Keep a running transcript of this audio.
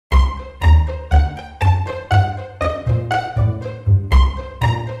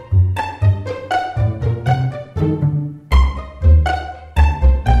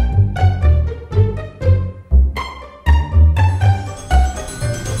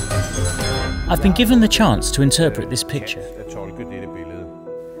I've been given the chance to interpret this picture.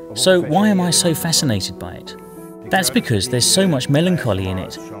 So why am I so fascinated by it? That's because there's so much melancholy in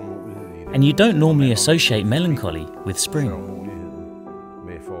it, and you don't normally associate melancholy with spring.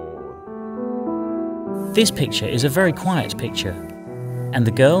 This picture is a very quiet picture, and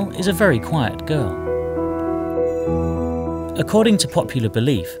the girl is a very quiet girl. According to popular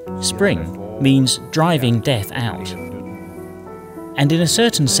belief, spring means driving death out. And in a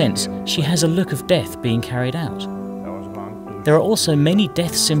certain sense, she has a look of death being carried out. There are also many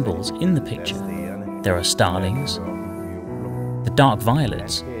death symbols in the picture. There are starlings, the dark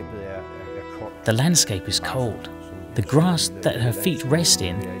violets. The landscape is cold. The grass that her feet rest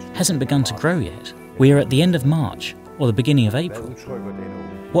in hasn't begun to grow yet. We are at the end of March, or the beginning of April.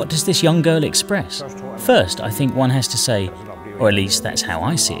 What does this young girl express? First, I think one has to say, or at least that's how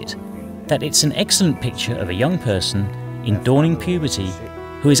I see it, that it's an excellent picture of a young person in dawning puberty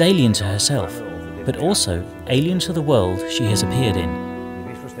who is alien to herself, but also alien to the world she has appeared in.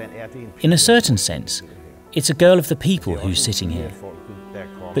 In a certain sense, it's a girl of the people who's sitting here.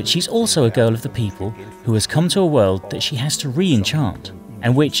 But she's also a girl of the people who has come to a world that she has to re-enchant,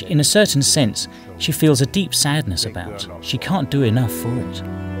 and which, in a certain sense, she feels a deep sadness about. She can't do enough for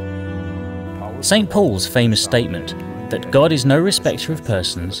it. St. Paul's famous statement that God is no respecter of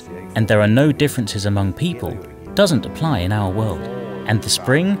persons and there are no differences among people doesn't apply in our world, and the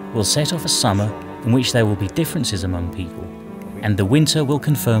spring will set off a summer in which there will be differences among people, and the winter will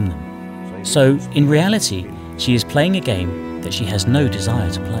confirm them. So, in reality, she is playing a game that she has no desire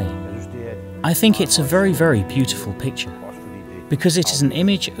to play. I think it's a very, very beautiful picture, because it is an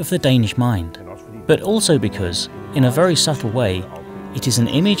image of the Danish mind, but also because, in a very subtle way, it is an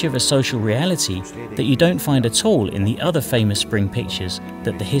image of a social reality that you don't find at all in the other famous spring pictures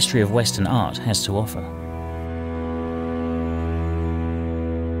that the history of Western art has to offer.